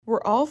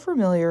We're all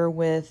familiar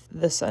with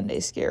the Sunday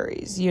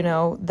scaries,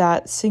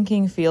 that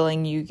sinking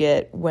feeling you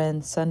get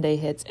when Sunday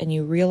hits and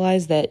you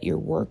realize that your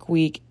work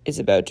week is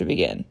about to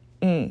begin.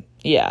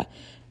 Yeah,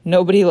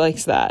 nobody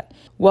likes that.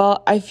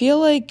 Well, I feel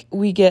like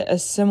we get a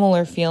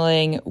similar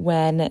feeling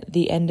when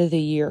the end of the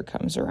year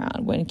comes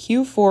around, when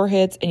Q4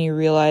 hits and you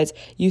realize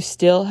you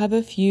still have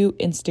a few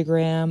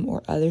Instagram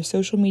or other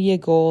social media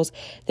goals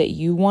that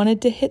you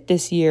wanted to hit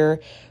this year,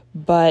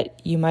 but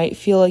you might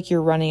feel like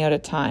you're running out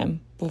of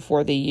time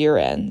before the year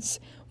ends.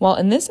 Well,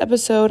 in this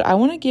episode, I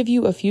want to give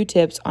you a few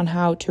tips on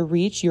how to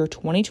reach your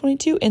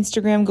 2022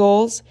 Instagram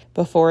goals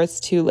before it's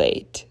too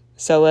late.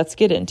 So let's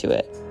get into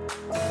it.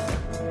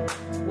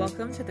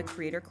 Welcome to the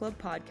Creator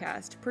Club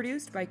podcast,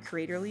 produced by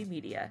Creatorly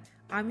Media.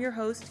 I'm your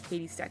host,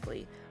 Katie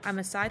Steckley. I'm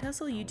a side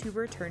hustle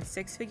YouTuber turned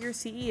six-figure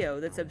CEO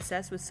that's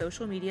obsessed with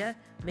social media,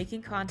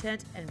 making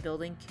content, and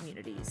building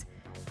communities.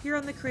 Here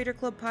on the Creator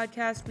Club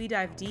podcast, we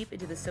dive deep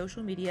into the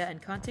social media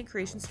and content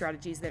creation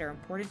strategies that are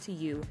important to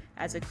you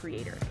as a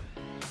creator.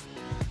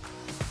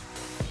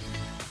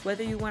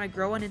 Whether you want to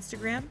grow on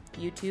Instagram,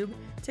 YouTube,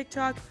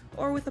 TikTok,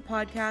 or with a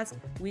podcast,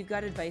 we've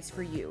got advice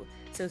for you.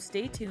 So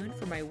stay tuned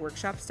for my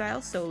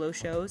workshop-style solo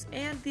shows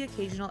and the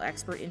occasional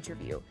expert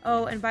interview.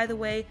 Oh, and by the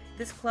way,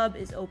 this club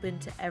is open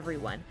to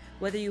everyone.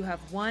 Whether you have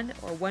 1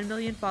 or 1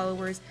 million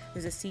followers,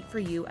 there's a seat for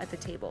you at the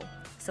table.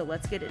 So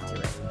let's get into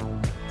it.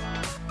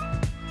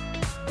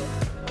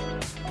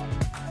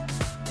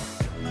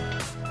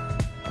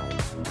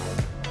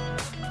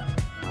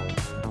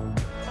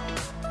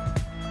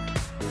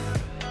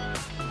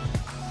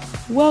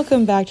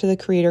 Welcome back to the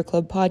Creator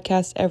Club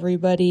podcast,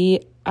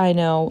 everybody. I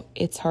know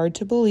it's hard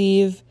to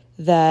believe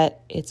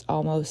that it's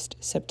almost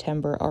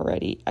September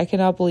already. I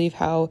cannot believe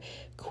how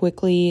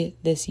quickly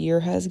this year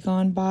has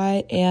gone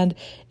by. And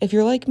if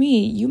you're like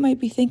me, you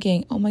might be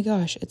thinking, oh my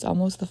gosh, it's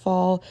almost the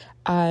fall.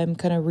 I'm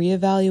kind of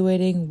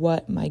reevaluating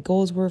what my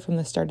goals were from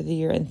the start of the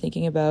year and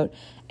thinking about,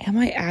 am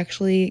I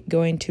actually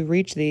going to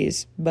reach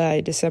these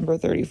by December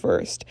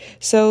 31st?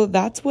 So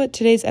that's what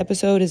today's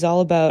episode is all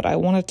about. I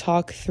want to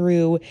talk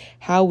through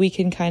how we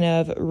can kind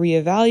of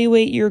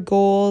reevaluate your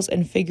goals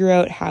and figure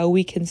out how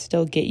we can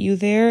still get you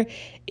there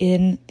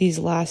in these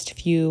last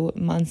few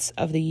months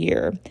of the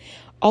year.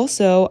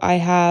 Also, I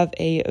have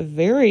a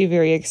very,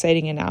 very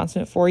exciting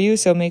announcement for you,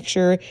 so make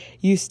sure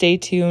you stay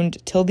tuned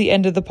till the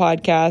end of the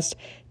podcast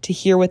to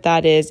hear what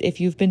that is.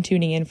 If you've been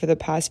tuning in for the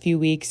past few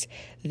weeks,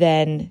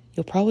 then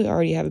you'll probably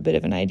already have a bit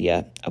of an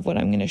idea of what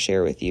I'm going to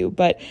share with you,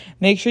 but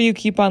make sure you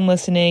keep on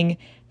listening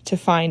to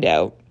find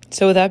out.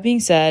 So with that being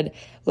said,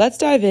 let's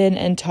dive in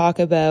and talk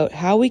about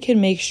how we can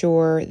make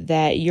sure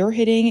that you're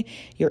hitting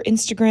your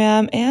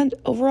Instagram and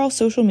overall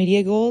social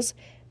media goals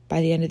by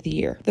the end of the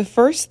year. The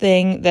first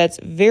thing that's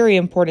very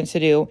important to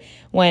do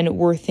when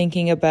we're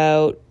thinking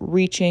about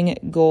reaching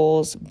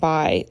goals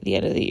by the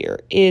end of the year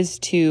is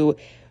to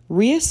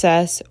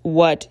reassess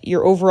what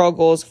your overall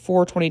goals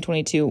for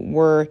 2022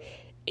 were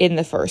in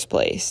the first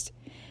place.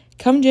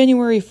 Come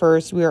January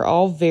 1st, we are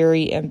all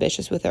very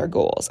ambitious with our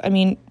goals. I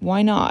mean,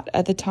 why not?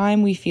 At the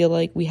time, we feel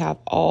like we have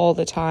all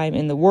the time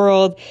in the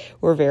world.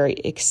 We're very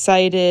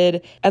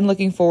excited and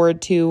looking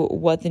forward to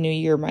what the new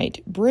year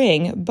might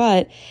bring.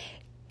 But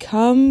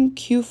come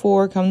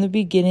Q4, come the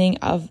beginning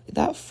of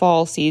that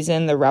fall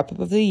season, the wrap up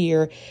of the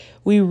year,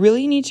 we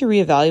really need to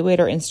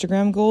reevaluate our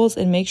Instagram goals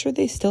and make sure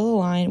they still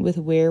align with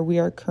where we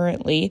are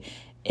currently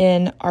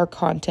in our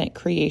content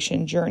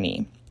creation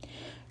journey.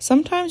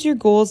 Sometimes your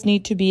goals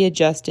need to be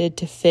adjusted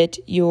to fit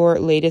your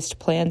latest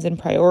plans and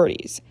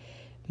priorities.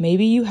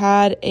 Maybe you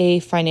had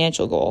a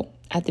financial goal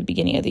at the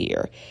beginning of the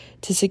year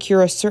to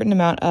secure a certain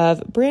amount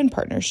of brand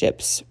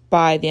partnerships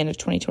by the end of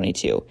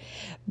 2022.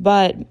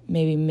 But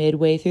maybe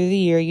midway through the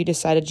year, you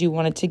decided you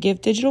wanted to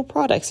give digital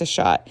products a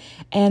shot,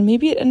 and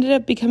maybe it ended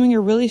up becoming a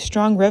really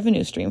strong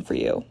revenue stream for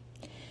you.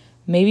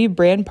 Maybe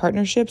brand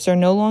partnerships are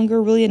no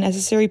longer really a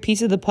necessary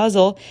piece of the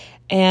puzzle,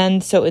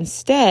 and so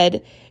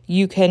instead,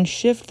 you can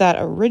shift that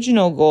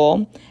original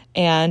goal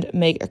and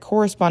make a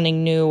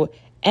corresponding new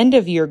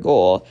end-of-year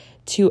goal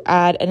to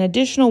add an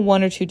additional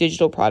 1 or 2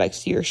 digital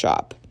products to your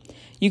shop.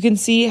 You can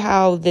see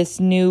how this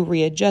new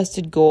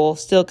readjusted goal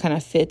still kind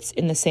of fits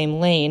in the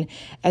same lane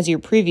as your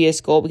previous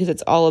goal because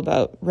it's all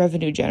about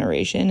revenue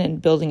generation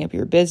and building up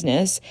your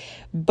business,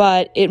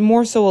 but it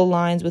more so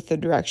aligns with the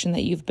direction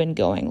that you've been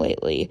going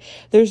lately.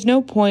 There's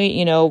no point,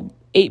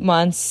 8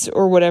 months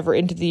or whatever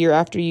into the year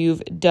after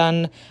you've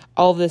done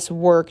all this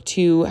work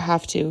to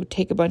have to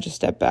take a bunch of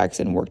step backs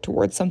and work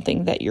towards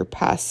something that your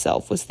past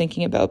self was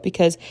thinking about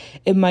because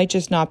it might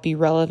just not be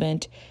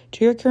relevant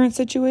to your current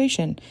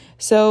situation.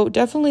 So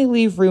definitely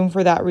leave room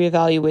for that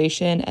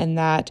reevaluation and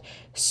that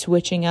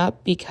switching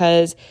up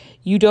because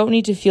you don't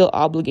need to feel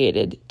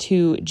obligated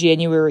to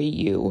January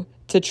you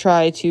to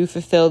try to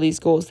fulfill these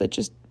goals that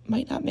just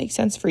might not make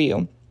sense for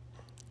you.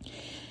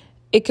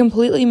 It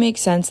completely makes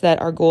sense that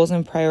our goals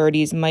and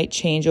priorities might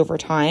change over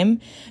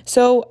time.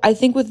 So I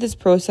think with this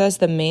process,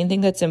 the main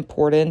thing that's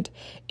important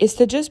is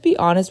to just be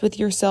honest with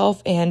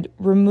yourself and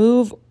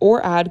remove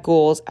or add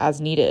goals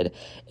as needed.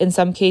 In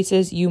some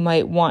cases, you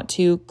might want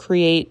to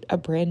create a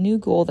brand new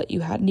goal that you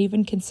hadn't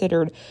even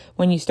considered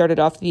when you started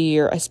off the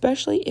year,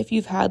 especially if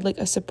you've had like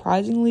a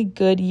surprisingly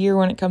good year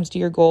when it comes to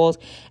your goals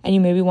and you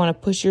maybe want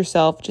to push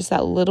yourself just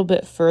that little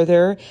bit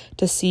further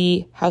to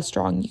see how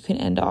strong you can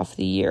end off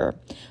the year.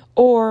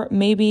 Or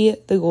maybe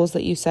the goals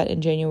that you set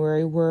in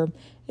January were,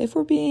 if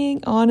we're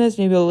being honest,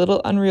 maybe a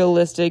little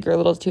unrealistic or a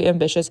little too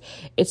ambitious.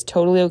 It's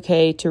totally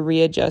okay to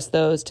readjust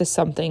those to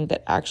something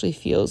that actually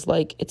feels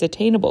like it's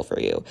attainable for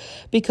you,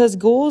 because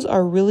goals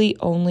are really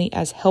only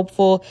as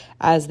helpful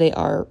as they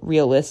are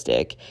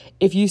realistic.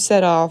 If you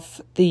set off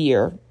the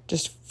year,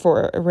 just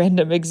for a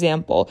random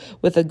example,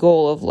 with a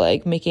goal of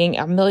like making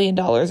 $1 million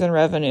in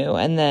revenue,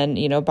 and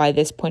then, by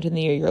this point in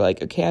the year, you're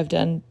like, okay, I've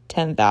done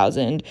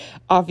 10,000.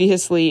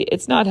 Obviously,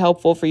 it's not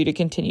helpful for you to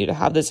continue to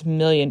have this $1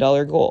 million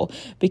goal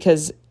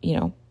because,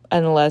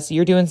 unless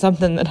you're doing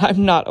something that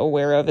I'm not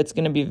aware of, it's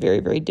going to be very,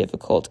 very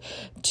difficult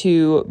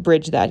to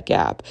bridge that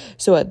gap.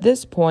 So at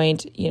this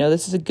point,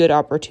 this is a good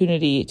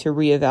opportunity to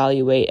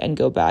reevaluate and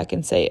go back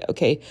and say,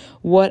 okay,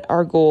 what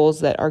are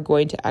goals that are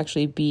going to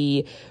actually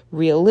be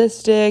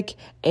realistic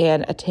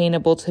and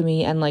attainable to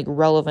me and like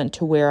relevant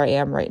to where I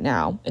am right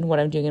now and what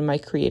I'm doing in my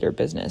creator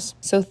business.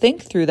 So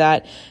think through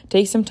that,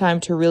 take some time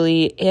to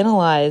really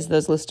analyze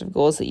those list of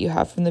goals that you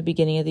have from the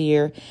beginning of the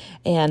year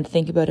and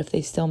think about if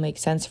they still make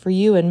sense for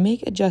you and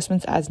make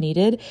adjustments as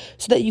needed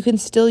so that you can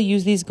still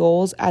use these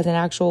goals as an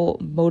actual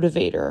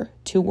motivator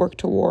to work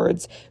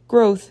towards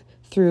growth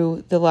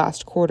through the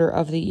last quarter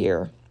of the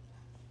year.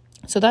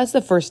 So that's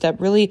the first step,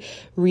 really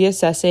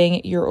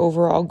reassessing your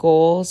overall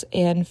goals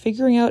and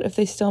figuring out if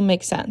they still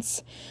make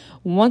sense.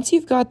 Once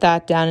you've got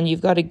that down and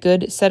you've got a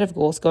good set of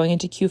goals going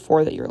into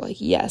Q4 that you're like,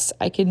 yes,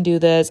 I can do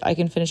this, I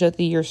can finish out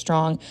the year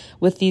strong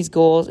with these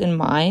goals in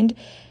mind,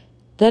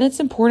 then it's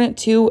important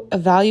to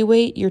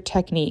evaluate your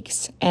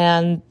techniques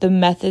and the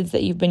methods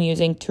that you've been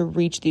using to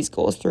reach these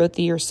goals throughout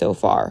the year so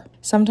far.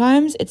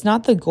 Sometimes it's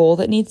not the goal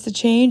that needs to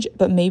change,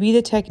 but maybe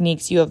the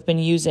techniques you have been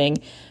using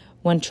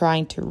when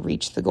trying to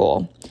reach the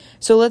goal.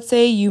 So let's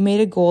say you made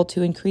a goal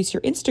to increase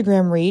your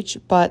Instagram reach,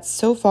 but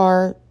so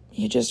far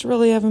you just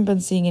really haven't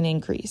been seeing an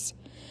increase.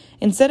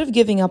 Instead of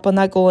giving up on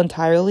that goal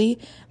entirely,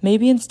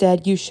 maybe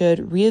instead you should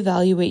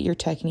reevaluate your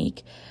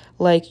technique,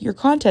 like your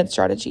content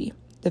strategy,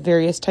 the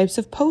various types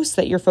of posts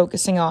that you're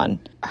focusing on,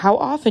 how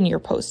often you're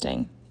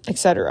posting,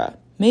 etc.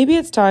 Maybe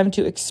it's time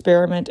to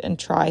experiment and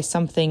try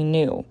something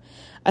new,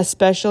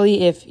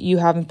 especially if you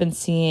haven't been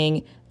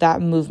seeing that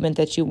movement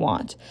that you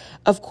want.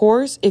 Of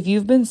course, if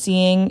you've been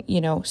seeing,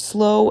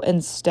 slow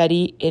and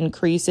steady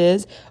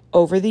increases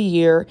over the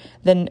year,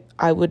 then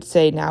I would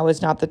say now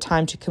is not the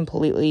time to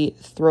completely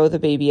throw the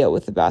baby out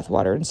with the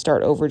bathwater and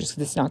start over just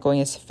because it's not going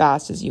as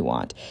fast as you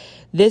want.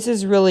 This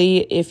is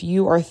really if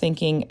you are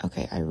thinking,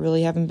 okay, I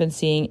really haven't been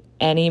seeing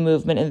any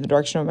movement in the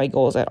direction of my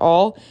goals at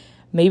all.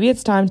 Maybe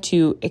it's time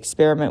to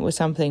experiment with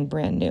something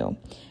brand new.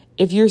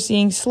 If you're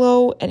seeing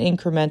slow and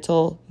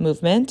incremental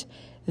movement,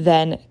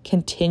 then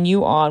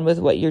continue on with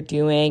what you're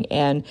doing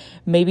and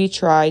maybe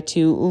try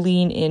to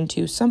lean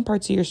into some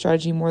parts of your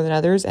strategy more than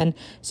others and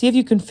see if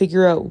you can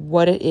figure out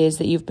what it is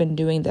that you've been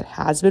doing that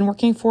has been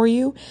working for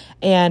you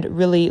and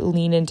really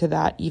lean into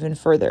that even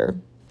further.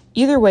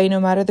 Either way, no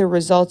matter the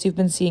results you've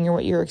been seeing or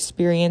what your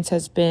experience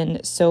has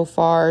been so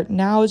far,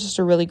 now is just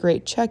a really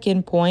great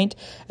check-in point,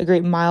 a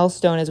great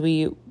milestone as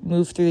we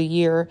move through the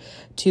year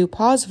to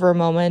pause for a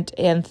moment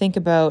and think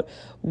about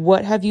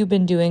what have you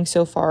been doing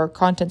so far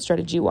content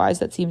strategy-wise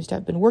that seems to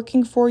have been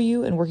working for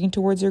you and working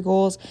towards your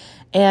goals,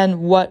 and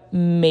what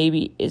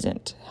maybe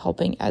isn't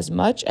helping as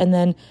much, and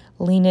then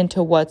lean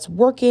into what's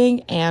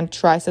working and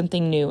try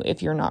something new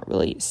if you're not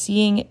really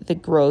seeing the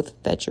growth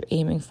that you're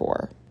aiming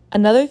for.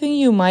 Another thing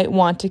you might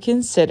want to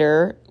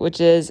consider, which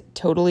is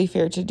totally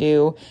fair to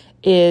do,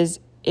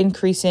 is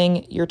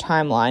increasing your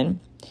timeline.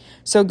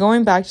 So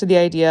going back to the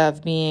idea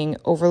of being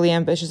overly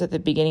ambitious at the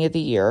beginning of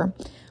the year,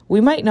 we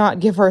might not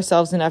give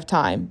ourselves enough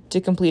time to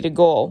complete a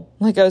goal.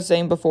 Like I was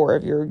saying before,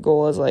 if your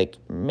goal is like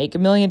make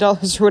 $1 million or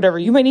whatever,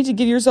 you might need to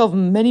give yourself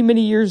many,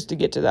 many years to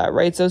get to that,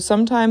 right? So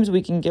sometimes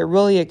we can get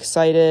really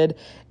excited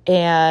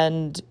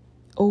and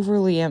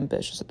overly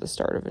ambitious at the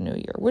start of a new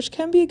year, which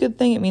can be a good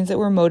thing. It means that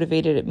we're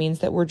motivated. It means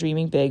that we're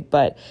dreaming big,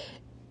 but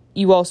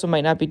you also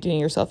might not be doing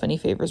yourself any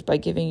favors by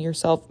giving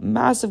yourself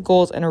massive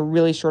goals in a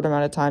really short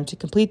amount of time to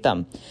complete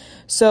them.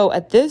 So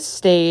at this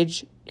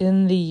stage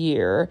in the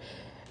year,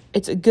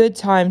 it's a good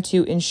time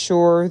to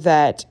ensure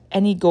that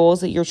any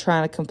goals that you're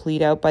trying to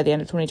complete out by the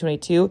end of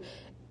 2022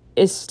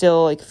 is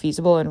still like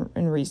feasible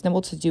and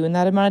reasonable to do in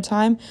that amount of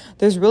time.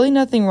 There's really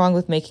nothing wrong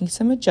with making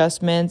some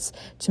adjustments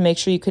to make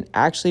sure you can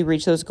actually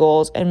reach those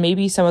goals. And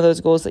maybe some of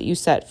those goals that you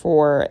set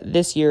for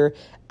this year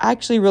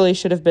actually really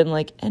should have been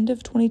like end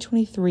of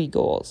 2023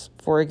 goals,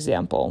 for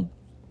example.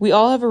 We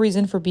all have a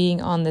reason for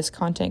being on this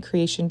content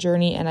creation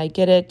journey, and I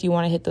get it. You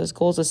want to hit those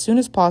goals as soon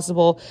as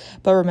possible,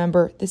 but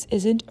remember, this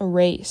isn't a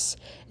race.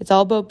 It's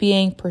all about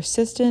being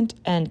persistent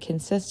and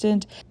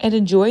consistent and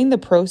enjoying the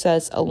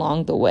process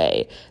along the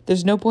way.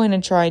 There's no point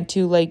in trying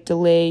to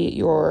delay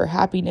your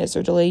happiness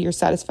or delay your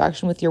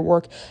satisfaction with your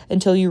work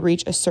until you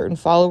reach a certain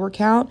follower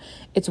count.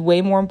 It's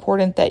way more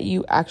important that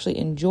you actually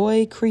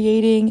enjoy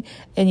creating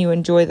and you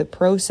enjoy the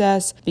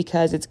process,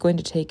 because it's going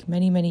to take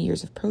many, many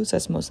years of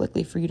process most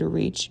likely for you to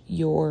reach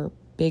your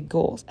big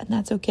goals. And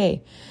that's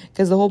okay,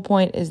 because the whole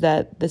point is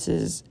that this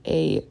is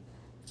a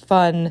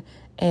fun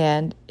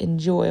and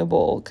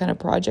enjoyable kind of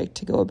project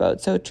to go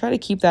about. So try to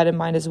keep that in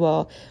mind as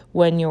well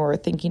when you're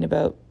thinking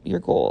about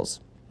your goals.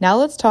 Now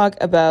let's talk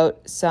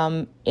about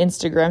some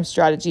Instagram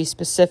strategy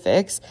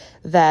specifics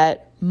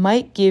that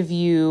might give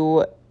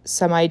you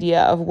some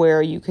idea of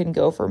where you can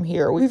go from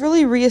here. We've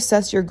really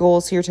reassessed your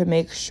goals here to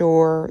make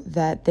sure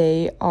that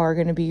they are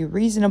going to be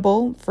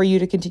reasonable for you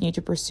to continue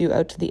to pursue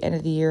out to the end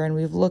of the year. And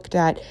we've looked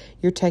at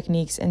your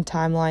techniques and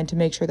timeline to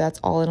make sure that's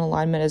all in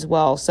alignment as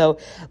well. So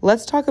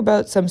let's talk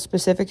about some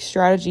specific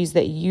strategies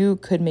that you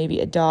could maybe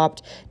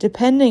adopt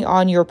depending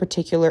on your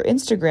particular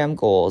Instagram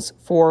goals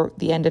for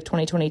the end of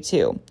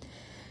 2022.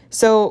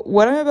 So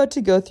what I'm about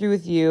to go through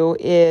with you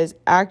is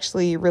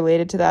actually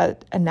related to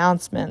that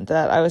announcement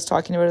that I was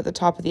talking about at the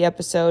top of the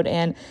episode.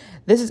 And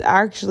this is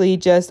actually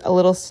just a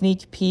little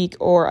sneak peek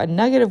or a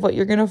nugget of what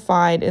you're going to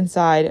find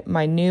inside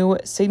my new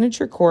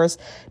signature course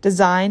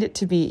designed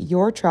to be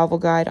your travel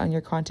guide on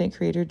your content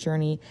creator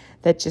journey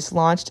that just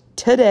launched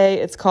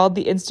today. It's called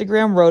the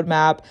Instagram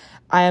Roadmap.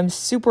 I am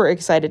super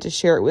excited to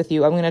share it with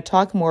you. I'm going to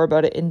talk more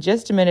about it in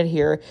just a minute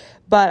here,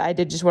 but I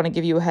did just want to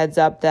give you a heads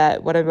up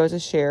that what I'm about to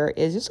share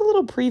is just a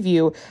little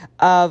preview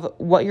of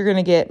what you're going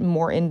to get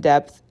more in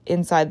depth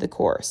inside the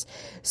course.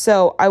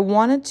 So I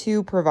wanted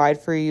to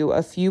provide for you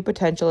a few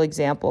potential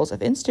examples of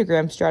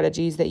Instagram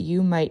strategies that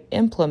you might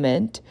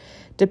implement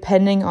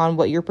depending on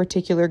what your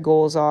particular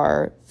goals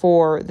are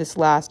for this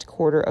last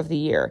quarter of the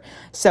year.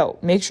 So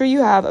make sure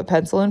you have a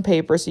pencil and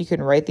paper so you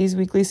can write these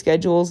weekly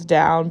schedules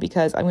down,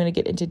 because I'm going to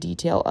get into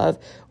detail of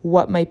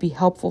what might be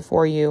helpful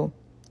for you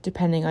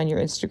depending on your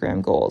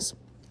Instagram goals.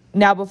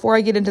 Now, before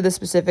I get into the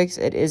specifics,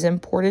 it is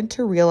important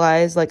to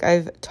realize, like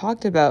I've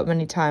talked about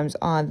many times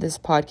on this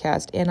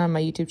podcast and on my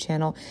YouTube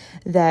channel,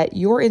 that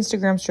your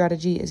Instagram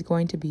strategy is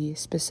going to be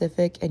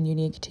specific and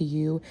unique to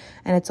you.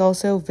 And it's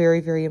also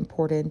very, very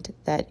important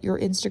that your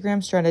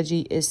Instagram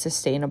strategy is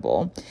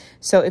sustainable.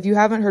 So if you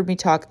haven't heard me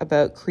talk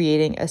about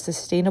creating a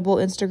sustainable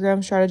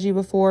Instagram strategy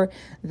before,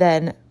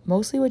 then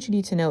mostly what you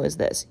need to know is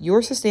this.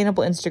 Your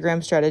sustainable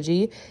Instagram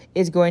strategy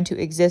is going to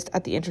exist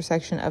at the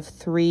intersection of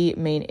three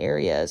main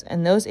areas.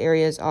 And those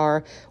areas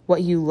are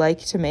what you like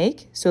to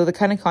make, so the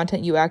kind of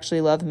content you actually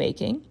love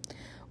making,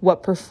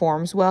 what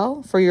performs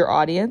well for your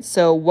audience,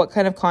 so what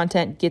kind of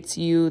content gets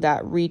you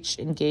that reach,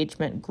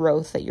 engagement,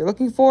 growth that you're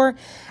looking for,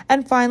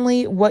 and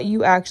finally, what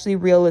you actually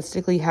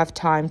realistically have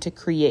time to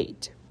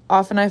create.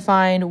 Often I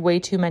find way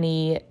too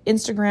many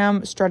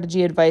Instagram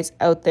strategy advice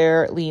out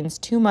there leans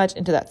too much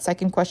into that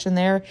second question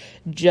there,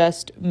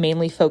 just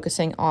mainly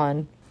focusing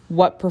on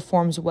what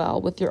performs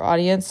well with your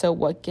audience, so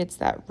what gets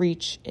that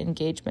reach,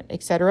 engagement,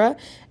 etc.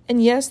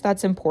 And yes,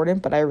 that's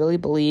important, but I really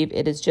believe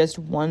it is just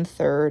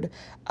 1/3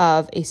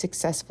 of a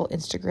successful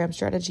Instagram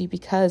strategy,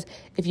 because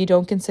if you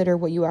don't consider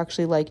what you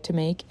actually like to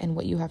make and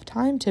what you have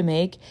time to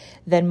make,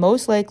 then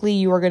most likely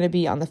you are going to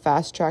be on the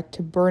fast track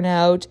to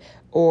burnout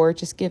or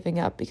just giving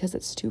up because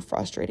it's too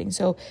frustrating.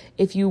 So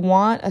if you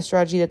want a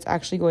strategy that's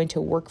actually going to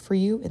work for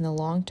you in the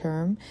long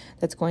term,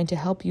 that's going to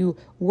help you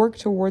work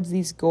towards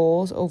these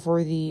goals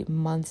over the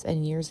months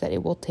and years that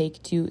it will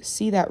take to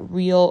see that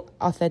real,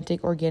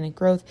 authentic, organic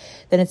growth,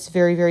 then it's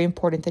very, very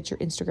important that your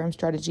Instagram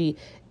strategy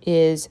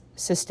is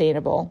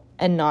sustainable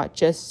and not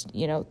just,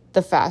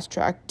 the fast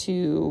track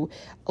to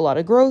a lot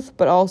of growth,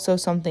 but also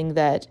something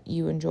that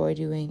you enjoy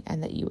doing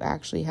and that you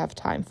actually have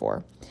time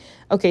for.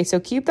 Okay, so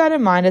keep that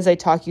in mind as I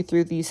talk you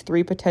through these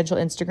three potential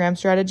Instagram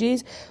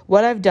strategies.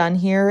 What I've done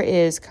here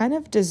is kind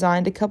of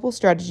designed a couple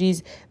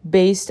strategies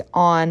based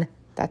on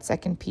that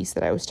second piece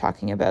that I was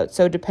talking about.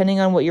 So depending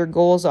on what your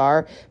goals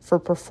are for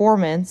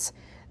performance,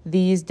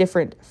 these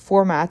different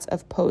formats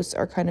of posts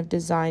are kind of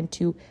designed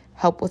to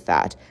help with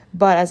that.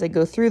 But as I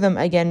go through them,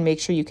 again, make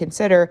sure you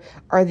consider,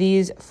 are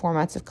these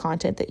formats of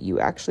content that you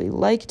actually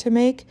like to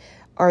make?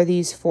 Are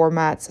these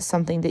formats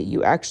something that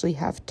you actually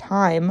have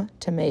time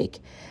to make?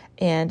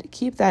 And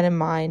keep that in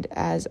mind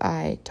as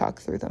I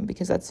talk through them,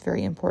 because that's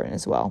very important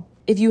as well.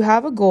 If you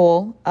have a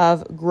goal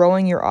of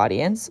growing your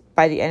audience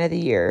by the end of the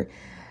year,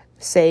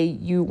 say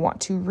you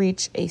want to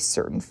reach a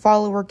certain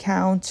follower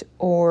count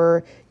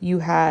or you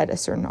had a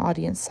certain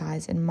audience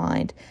size in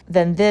mind,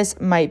 then this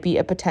might be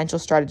a potential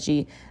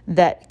strategy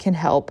that can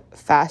help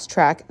fast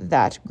track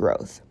that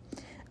growth.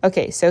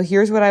 Okay, so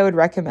here's what I would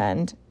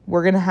recommend.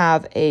 We're going to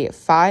have a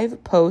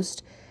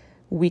 5-post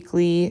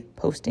weekly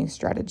posting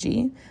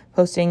strategy,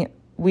 posting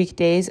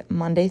weekdays,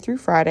 Monday through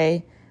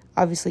Friday,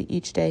 obviously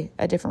each day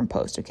a different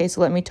post. Okay,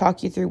 so let me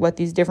talk you through what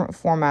these different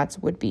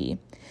formats would be.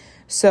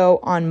 So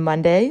on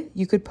Monday,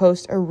 you could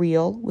post a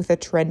reel with a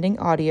trending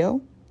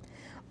audio.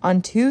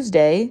 On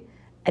Tuesday,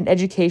 an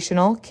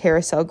educational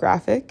carousel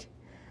graphic.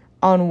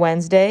 On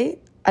Wednesday,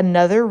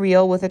 another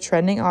reel with a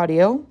trending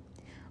audio.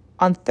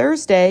 On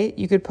Thursday,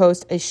 you could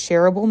post a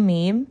shareable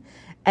meme.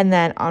 And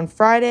then on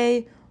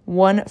Friday,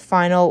 one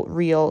final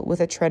reel with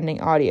a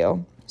trending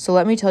audio. So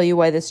let me tell you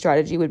why this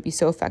strategy would be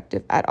so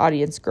effective at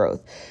audience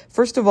growth.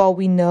 First of all,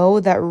 we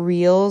know that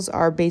reels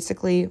are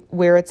basically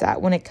where it's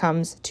at when it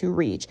comes to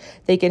reach.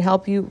 They can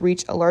help you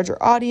reach a larger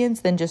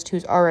audience than just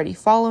who's already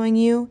following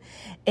you.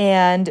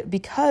 And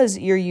because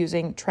you're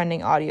using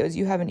trending audios,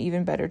 you have an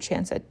even better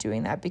chance at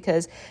doing that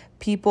because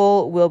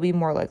people will be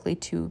more likely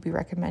to be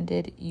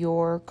recommended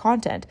your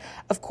content.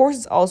 Of course,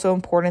 it's also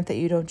important that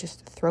you don't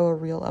just throw a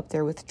reel up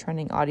there with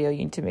trending audio. You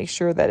need to make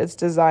sure that it's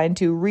designed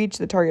to reach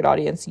the target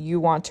audience you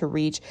want to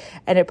reach,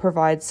 and it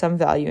provides some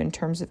value in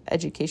terms of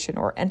education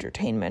or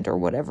entertainment or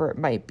whatever it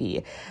might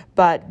be.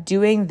 But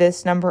doing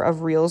this number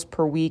of reels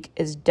per week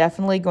is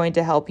definitely going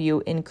to help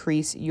you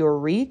increase your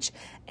reach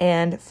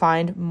and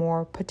find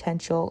more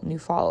potential new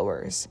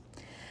followers.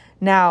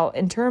 Now,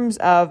 in terms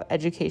of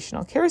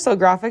educational carousel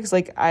graphics,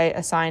 like I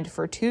assigned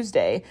for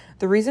Tuesday,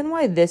 the reason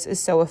why this is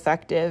so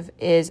effective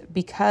is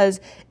because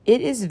it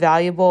is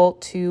valuable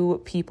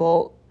to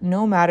people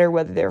no matter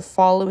whether they're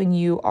following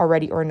you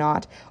already or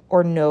not,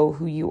 or know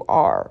who you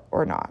are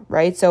or not,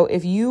 right? So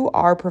if you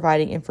are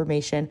providing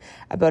information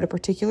about a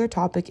particular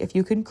topic, if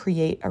you can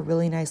create a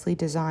really nicely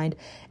designed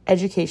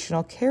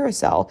educational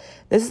carousel,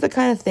 this is the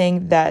kind of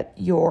thing that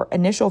your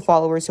initial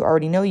followers who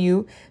already know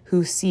you,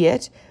 who see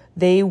it,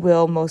 they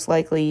will most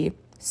likely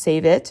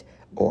save it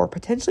or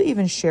potentially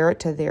even share it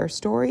to their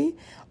story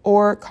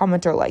or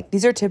comment or like.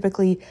 These are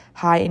typically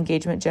high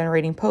engagement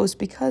generating posts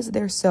because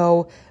they're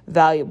so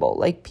valuable.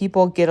 Like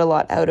people get a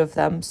lot out of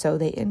them, so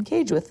they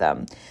engage with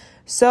them.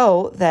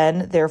 So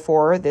then,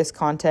 therefore, this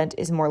content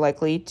is more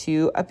likely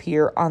to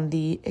appear on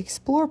the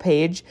Explore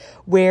page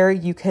where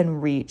you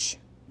can reach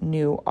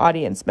new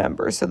audience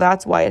members. So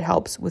that's why it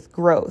helps with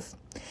growth.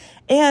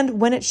 And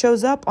when it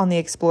shows up on the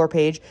Explore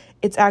page,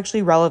 it's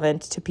actually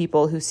relevant to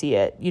people who see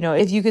it. You know,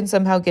 if you can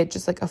somehow get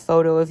just like a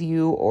photo of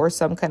you or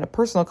some kind of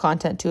personal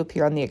content to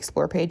appear on the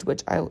Explore page,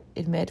 which I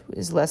admit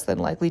is less than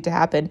likely to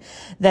happen,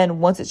 then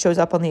once it shows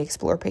up on the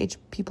Explore page,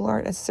 people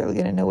aren't necessarily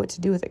going to know what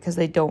to do with it because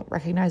they don't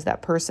recognize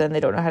that person.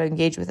 They don't know how to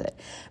engage with it.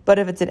 But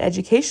if it's an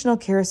educational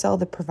carousel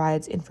that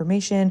provides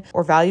information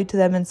or value to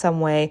them in some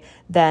way,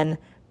 then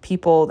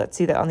people that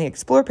see that on the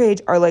Explore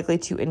page are likely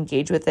to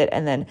engage with it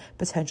and then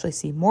potentially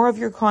see more of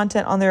your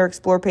content on their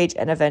Explore page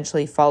and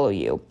eventually follow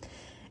you.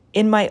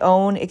 In my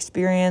own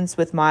experience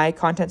with my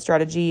content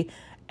strategy,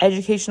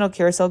 educational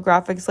carousel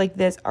graphics like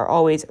this are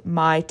always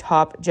my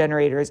top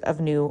generators of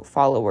new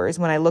followers.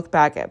 When I look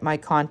back at my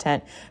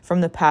content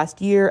from the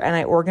past year and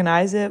I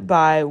organize it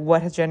by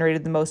what has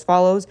generated the most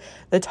follows,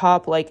 the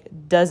top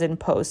dozen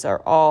posts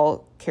are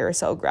all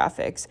carousel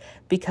graphics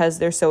because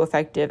they're so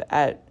effective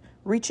at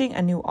reaching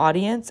a new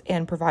audience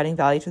and providing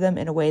value to them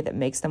in a way that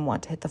makes them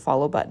want to hit the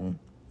follow button.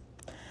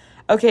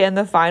 Okay, and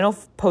the final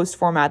post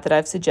format that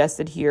I've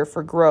suggested here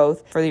for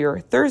growth for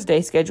your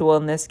Thursday schedule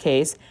in this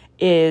case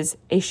is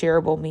a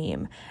shareable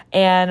meme.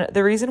 And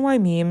the reason why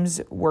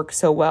memes work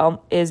so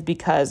well is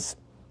because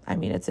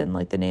it's in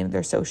the name,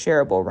 they're so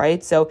shareable,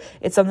 right? So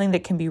it's something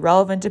that can be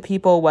relevant to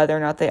people, whether or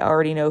not they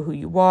already know who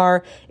you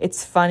are.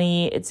 It's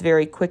funny, it's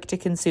very quick to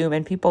consume,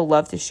 and people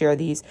love to share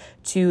these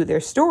to their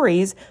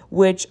stories,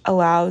 which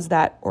allows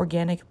that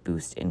organic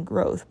boost in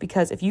growth.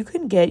 Because if you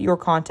can get your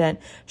content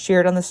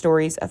shared on the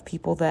stories of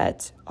people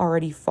that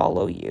already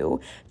follow you,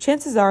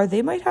 chances are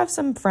they might have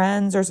some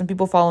friends or some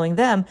people following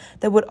them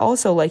that would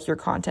also like your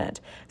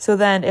content. So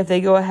then if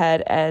they go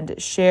ahead and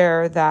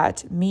share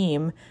that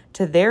meme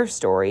to their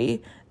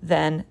story,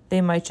 then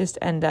they might just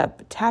end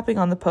up tapping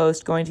on the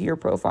post, going to your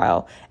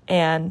profile,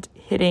 and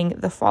hitting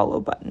the follow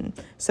button.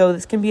 So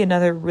this can be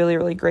another really,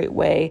 really great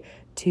way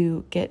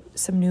to get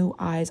some new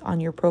eyes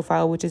on your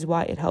profile, which is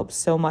why it helps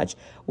so much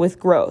with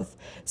growth.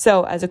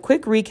 So as a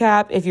quick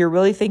recap, if you're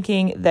really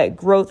thinking that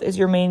growth is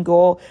your main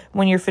goal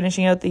when you're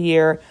finishing out the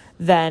year,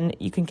 then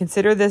you can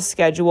consider this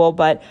schedule,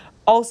 but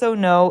also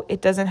know it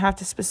doesn't have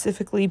to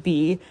specifically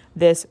be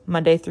this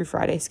Monday through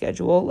Friday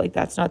schedule.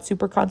 That's not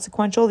super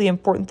consequential. The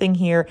important thing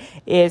here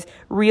is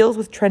reels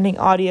with trending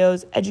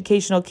audios,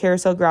 educational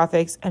carousel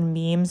graphics, and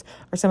memes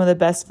are some of the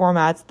best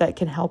formats that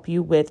can help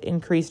you with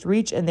increased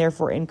reach and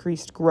therefore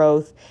increased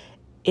growth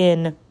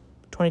in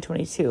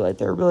 2022.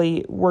 They're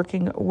really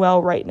working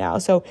well right now.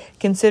 So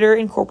consider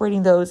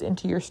incorporating those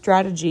into your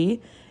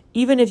strategy.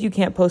 Even if you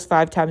can't post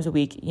 5 times a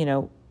week,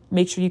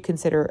 make sure you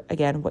consider,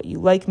 again, what you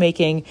like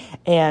making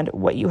and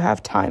what you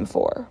have time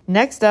for.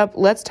 Next up,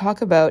 let's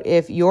talk about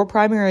if your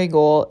primary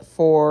goal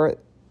for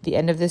the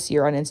end of this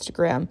year on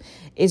Instagram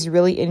is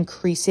really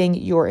increasing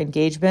your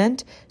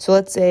engagement. So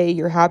let's say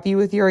you're happy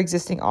with your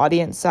existing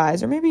audience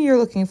size, or maybe you're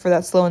looking for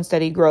that slow and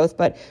steady growth,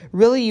 but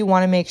really you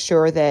want to make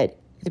sure that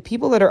the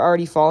people that are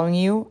already following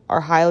you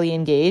are highly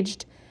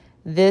engaged.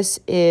 This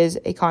is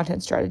a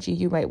content strategy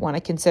you might want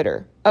to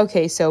consider.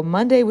 Okay, so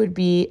Monday would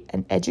be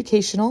an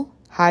educational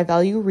high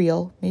value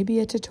reel, maybe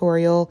a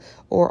tutorial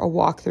or a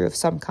walkthrough of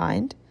some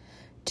kind.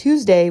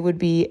 Tuesday would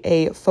be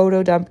a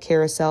photo dump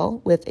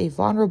carousel with a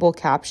vulnerable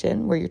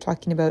caption where you're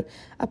talking about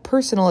a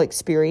personal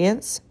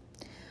experience.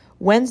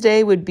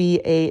 Wednesday would be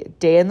a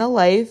day in the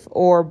life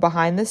or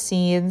behind the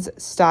scenes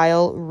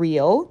style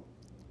reel.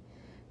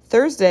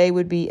 Thursday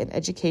would be an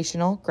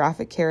educational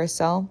graphic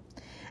carousel.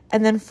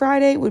 And then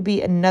Friday would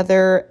be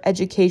another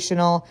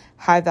educational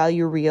high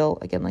value reel,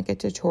 again, like a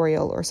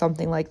tutorial or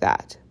something like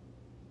that.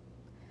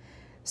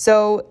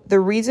 So the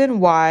reason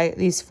why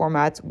these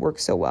formats work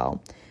so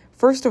well,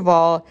 first of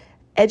all,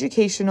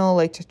 educational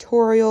like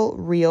tutorial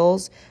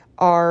reels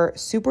are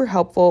super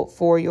helpful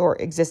for your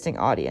existing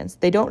audience.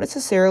 They don't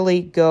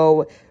necessarily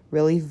go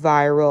really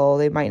viral.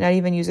 They might not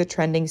even use a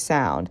trending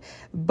sound,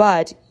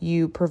 but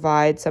you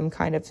provide some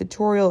kind of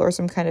tutorial or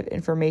some kind of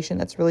information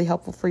that's really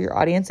helpful for your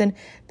audience. And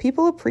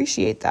people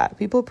appreciate that.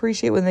 People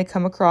appreciate when they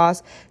come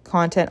across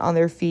content on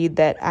their feed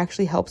that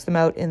actually helps them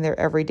out in their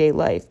everyday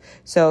life.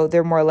 So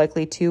they're more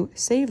likely to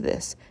save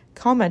this,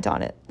 comment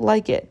on it,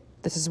 like it.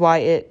 This is why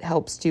it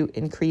helps to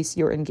increase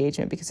your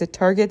engagement, because it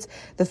targets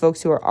the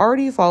folks who are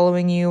already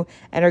following you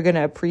and are going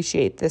to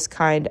appreciate this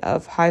kind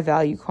of high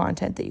value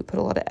content that you put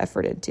a lot of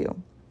effort into.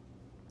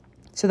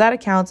 So that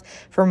accounts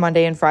for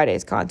Monday and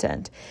Friday's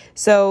content.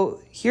 So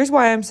here's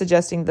why I'm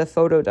suggesting the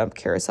photo dump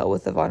carousel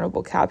with the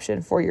vulnerable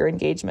caption for your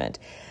engagement.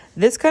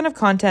 This kind of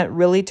content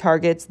really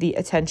targets the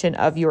attention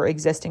of your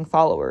existing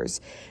followers.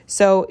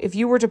 So if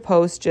you were to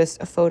post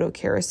just a photo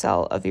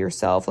carousel of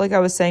yourself, like I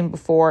was saying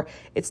before,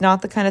 it's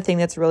not the kind of thing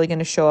that's really going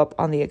to show up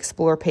on the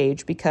Explore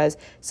page, because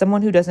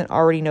someone who doesn't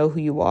already know who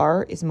you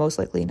are is most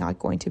likely not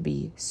going to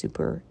be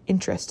super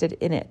interested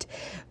in it.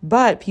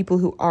 But people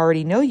who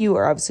already know you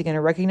are obviously going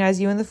to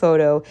recognize you in the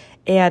photo,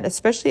 and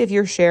especially if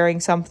you're sharing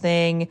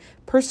something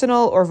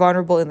personal or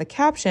vulnerable in the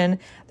caption,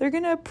 they're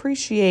going to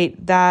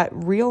appreciate that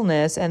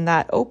realness and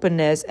that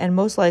openness, and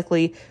most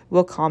likely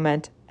will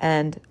comment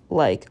and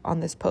like on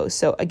this post.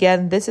 So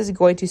again, this is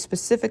going to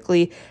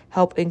specifically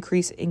help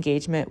increase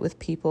engagement with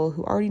people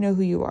who already know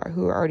who you are,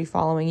 who are already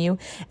following you,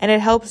 and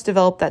it helps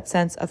develop that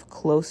sense of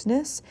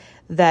closeness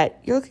that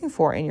you're looking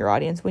for in your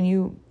audience when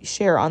you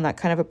share on that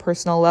kind of a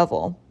personal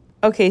level.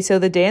 Okay, so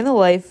the day in the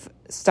life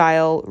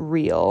style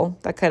reel,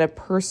 that kind of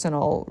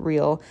personal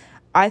reel,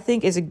 I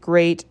think is a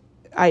great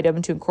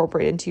item to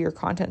incorporate into your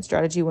content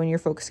strategy when you're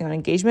focusing on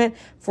engagement,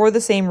 for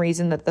the same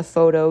reason that the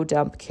photo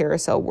dump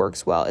carousel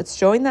works well. It's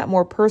showing that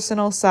more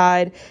personal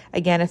side.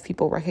 Again, if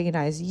people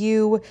recognize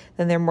you,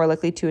 then they're more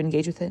likely to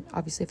engage with it,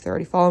 obviously if they're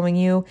already following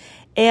you.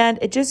 And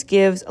it just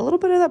gives a little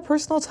bit of that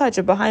personal touch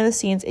of behind the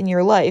scenes in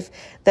your life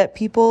that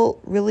people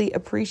really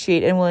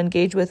appreciate and will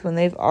engage with when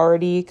they've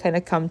already kind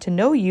of come to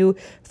know you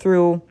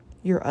through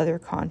your other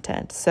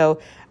content. So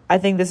I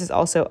think this is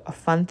also a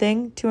fun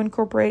thing to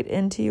incorporate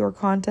into your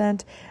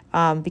content,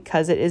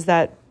 because it is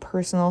that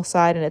personal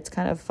side and it's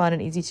kind of fun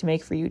and easy to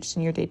make for you just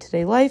in your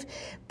day-to-day life.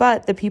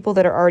 But the people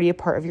that are already a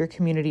part of your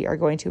community are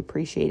going to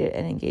appreciate it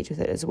and engage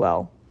with it as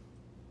well.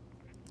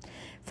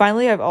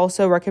 Finally, I've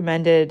also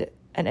recommended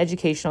an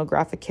educational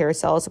graphic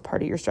carousel as a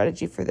part of your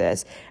strategy for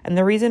this. And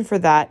the reason for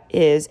that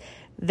is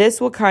this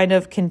will kind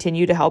of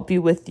continue to help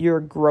you with your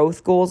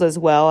growth goals as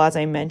well, as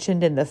I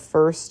mentioned in the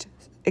first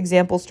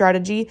example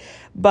strategy,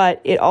 but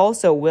it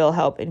also will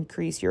help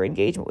increase your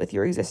engagement with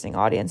your existing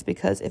audience,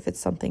 because if it's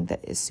something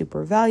that is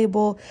super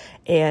valuable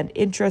and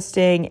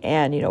interesting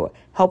and,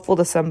 helpful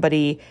to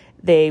somebody,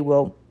 they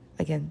will,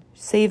 again,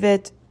 save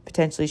it,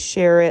 potentially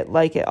share it,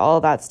 like it, all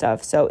of that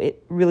stuff. So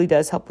it really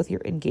does help with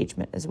your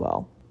engagement as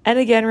well. And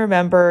again,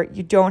 remember,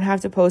 you don't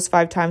have to post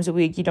 5 times a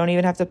week. You don't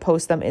even have to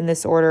post them in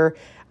this order.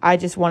 I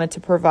just wanted to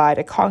provide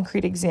a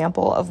concrete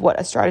example of what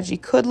a strategy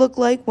could look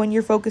like when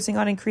you're focusing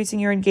on increasing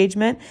your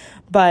engagement.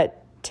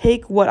 But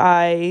take what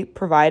I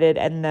provided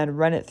and then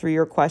run it through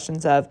your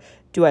questions of,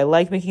 do I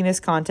like making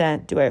this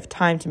content? Do I have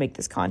time to make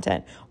this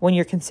content? When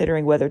you're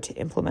considering whether to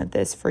implement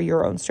this for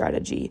your own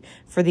strategy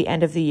for the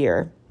end of the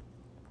year.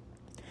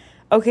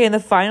 Okay, and the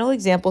final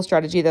example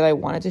strategy that I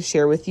wanted to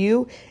share with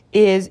you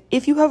is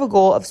if you have a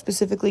goal of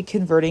specifically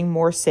converting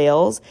more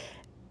sales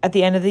at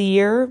the end of the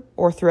year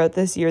or throughout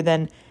this year,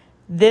 then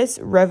this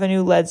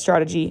revenue-led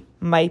strategy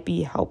might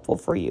be helpful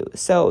for you.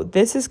 So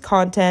this is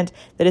content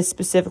that is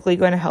specifically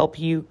going to help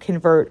you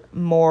convert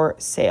more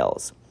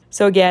sales.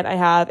 So again, I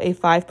have a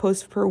 5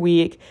 posts per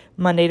week,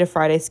 Monday to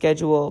Friday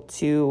schedule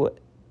to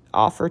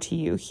offer to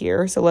you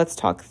here. So let's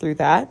talk through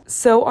that.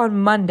 So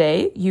on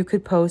Monday, you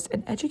could post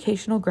an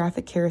educational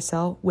graphic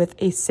carousel with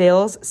a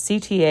sales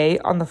CTA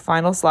on the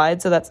final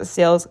slide. So that's a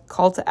sales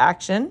call to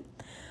action.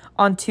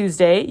 On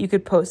Tuesday, you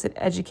could post an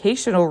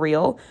educational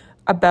reel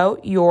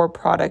about your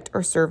product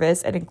or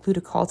service and include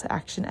a call to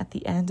action at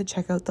the end to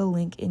check out the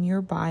link in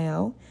your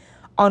bio.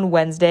 On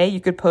Wednesday, you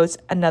could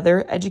post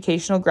another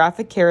educational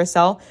graphic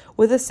carousel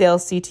with a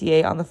sales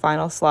CTA on the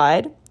final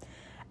slide.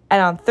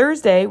 And on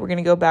Thursday, we're going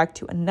to go back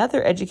to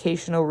another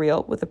educational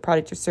reel with a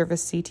product or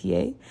service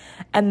CTA.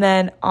 And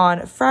then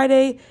on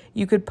Friday,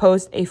 you could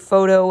post a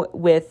photo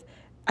with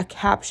a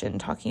caption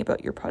talking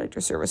about your product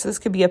or service. So this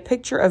could be a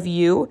picture of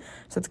you,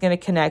 so it's going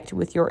to connect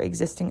with your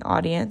existing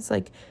audience,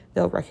 like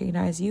they'll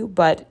recognize you,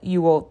 but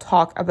you will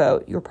talk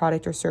about your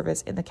product or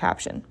service in the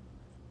caption.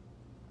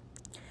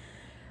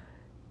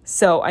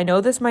 So I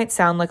know this might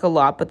sound like a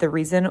lot, but the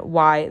reason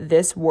why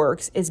this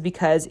works is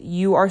because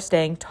you are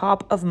staying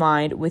top of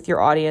mind with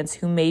your audience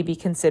who may be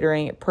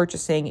considering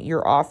purchasing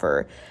your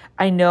offer.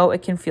 I know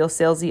it can feel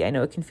salesy. I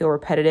know it can feel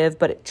repetitive,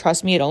 but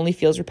trust me, it only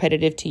feels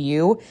repetitive to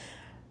you.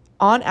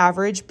 On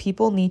average,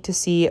 people need to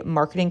see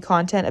marketing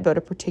content about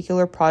a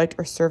particular product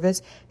or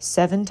service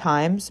 7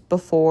 times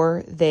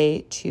before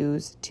they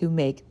choose to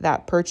make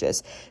that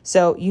purchase.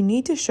 So you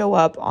need to show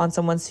up on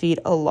someone's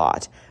feed a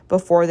lot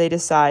before they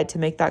decide to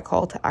make that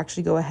call to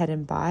actually go ahead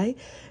and buy.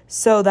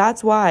 So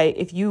that's why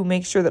if you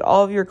make sure that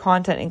all of your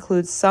content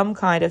includes some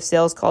kind of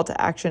sales call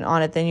to action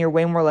on it, then you're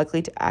way more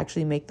likely to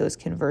actually make those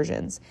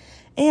conversions.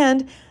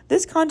 And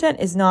this content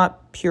is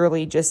not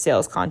purely just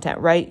sales content,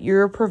 right?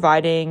 You're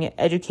providing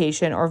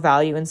education or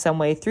value in some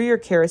way through your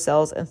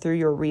carousels and through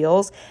your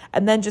reels,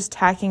 and then just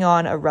tacking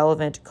on a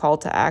relevant call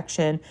to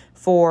action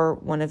for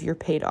one of your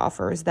paid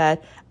offers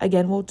that,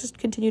 again, will just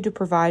continue to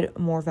provide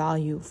more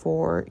value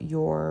for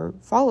your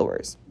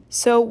followers.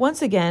 So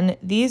once again,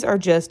 these are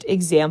just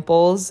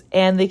examples,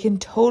 and they can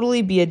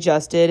totally be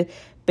adjusted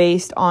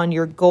based on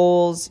your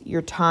goals,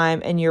 your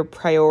time, and your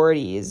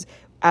priorities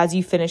as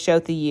you finish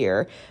out the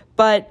year.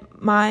 But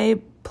my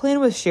plan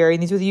with sharing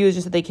these with you is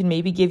just that they can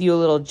maybe give you a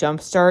little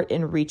jump start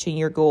in reaching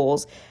your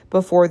goals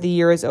before the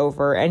year is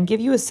over and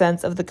give you a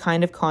sense of the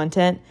kind of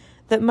content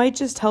that might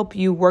just help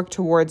you work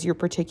towards your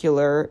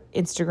particular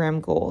Instagram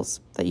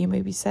goals that you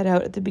maybe set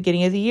out at the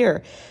beginning of the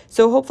year.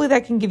 So hopefully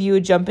that can give you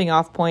a jumping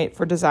off point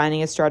for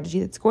designing a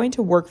strategy that's going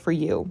to work for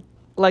you.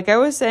 Like I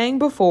was saying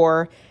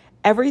before,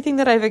 everything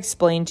that I've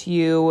explained to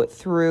you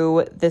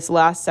through this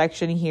last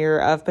section here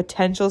of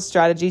potential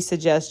strategy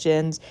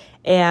suggestions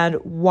and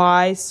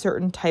why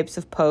certain types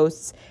of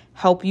posts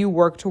help you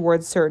work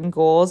towards certain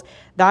goals,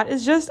 that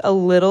is just a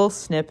little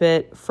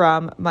snippet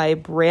from my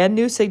brand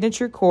new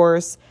signature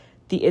course,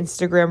 the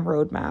Instagram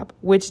Roadmap,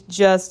 which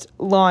just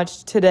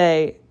launched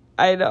today.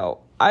 I know,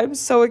 I'm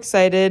so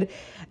excited.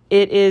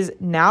 It is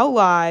now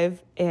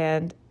live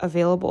and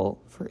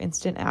available for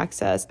instant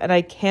access, and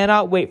I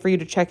cannot wait for you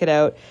to check it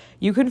out.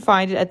 You can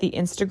find it at the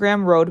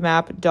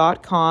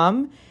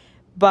instagramroadmap.com.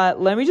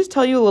 But let me just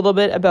tell you a little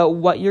bit about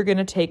what you're going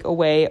to take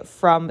away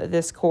from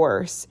this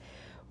course.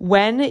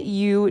 When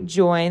you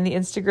join the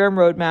Instagram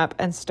Roadmap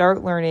and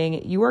start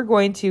learning, you are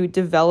going to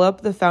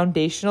develop the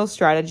foundational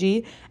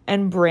strategy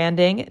and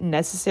branding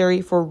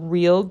necessary for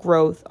real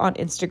growth on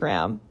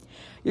Instagram.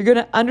 You're going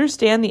to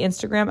understand the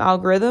Instagram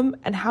algorithm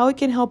and how it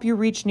can help you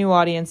reach new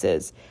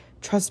audiences.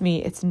 Trust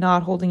me, it's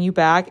not holding you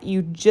back.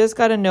 You just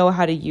got to know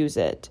how to use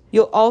it.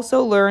 You'll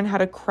also learn how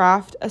to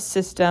craft a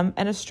system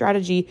and a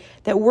strategy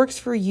that works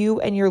for you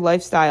and your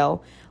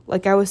lifestyle,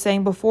 like I was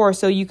saying before,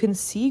 so you can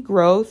see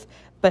growth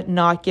but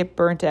not get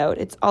burnt out.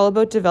 It's all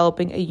about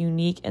developing a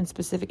unique and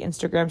specific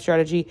Instagram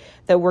strategy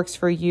that works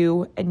for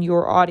you and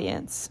your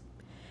audience.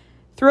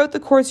 Throughout the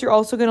course, you're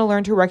also going to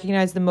learn to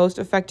recognize the most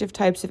effective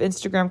types of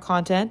Instagram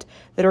content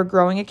that are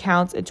growing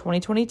accounts in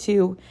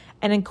 2022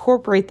 and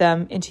incorporate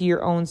them into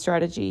your own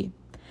strategy.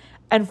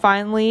 And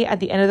finally, at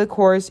the end of the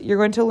course, you're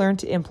going to learn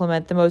to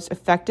implement the most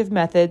effective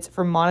methods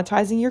for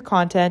monetizing your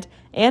content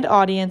and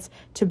audience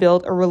to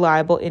build a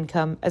reliable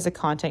income as a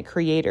content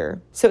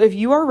creator. So if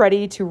you are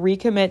ready to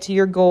recommit to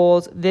your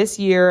goals this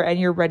year and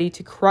you're ready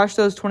to crush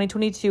those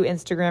 2022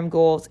 Instagram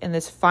goals in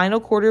this final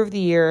quarter of the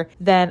year,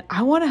 then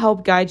I want to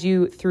help guide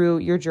you through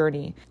your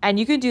journey. And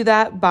you can do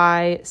that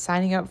by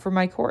signing up for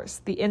my course,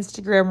 the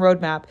Instagram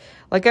Roadmap.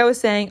 Like I was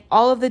saying,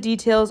 all of the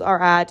details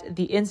are at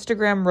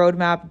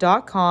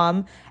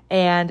theinstagramroadmap.com.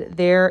 And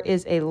there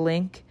is a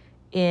link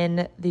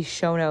in the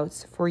show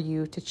notes for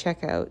you to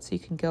check out. So you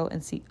can go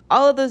and see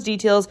all of those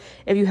details.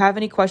 If you have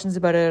any questions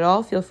about it at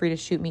all, feel free to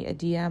shoot me a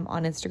DM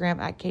on Instagram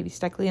at Katie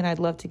Steckley, and I'd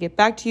love to get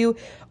back to you,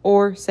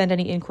 or send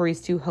any inquiries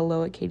to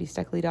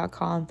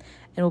hello@katiesteckley.com,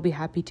 and we'll be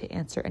happy to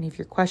answer any of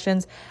your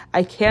questions.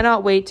 I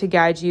cannot wait to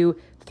guide you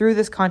through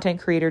this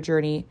content creator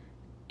journey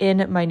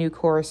in my new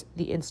course,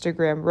 the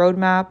Instagram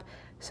Roadmap.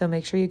 So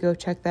make sure you go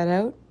check that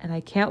out, and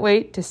I can't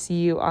wait to see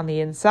you on the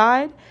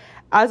inside.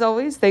 As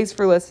always, thanks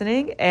for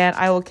listening, and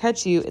I will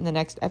catch you in the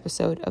next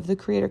episode of the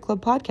Creator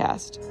Club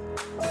podcast.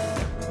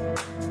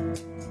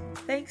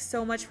 Thanks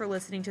so much for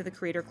listening to the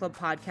Creator Club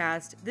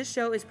podcast. This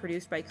show is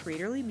produced by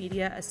Creatorly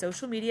Media, a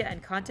social media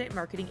and content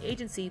marketing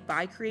agency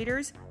by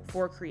creators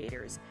for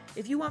creators.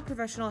 If you want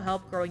professional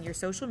help growing your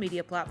social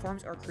media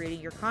platforms or creating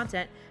your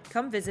content,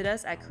 come visit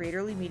us at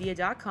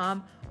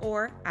creatorlymedia.com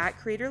or at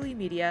Creatorly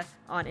Media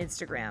on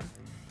Instagram.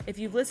 If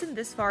you've listened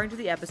this far into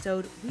the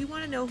episode, we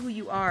want to know who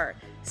you are.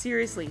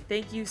 Seriously,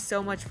 thank you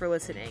so much for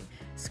listening.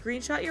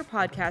 Screenshot your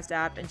podcast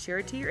app and share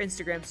it to your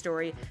Instagram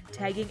story,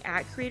 tagging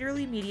at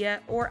Creatorly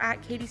Media or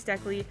at Katie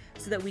Steckley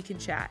so that we can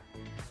chat.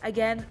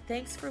 Again,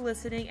 thanks for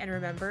listening, and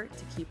remember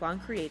to keep on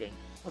creating.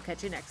 We'll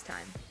catch you next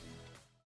time.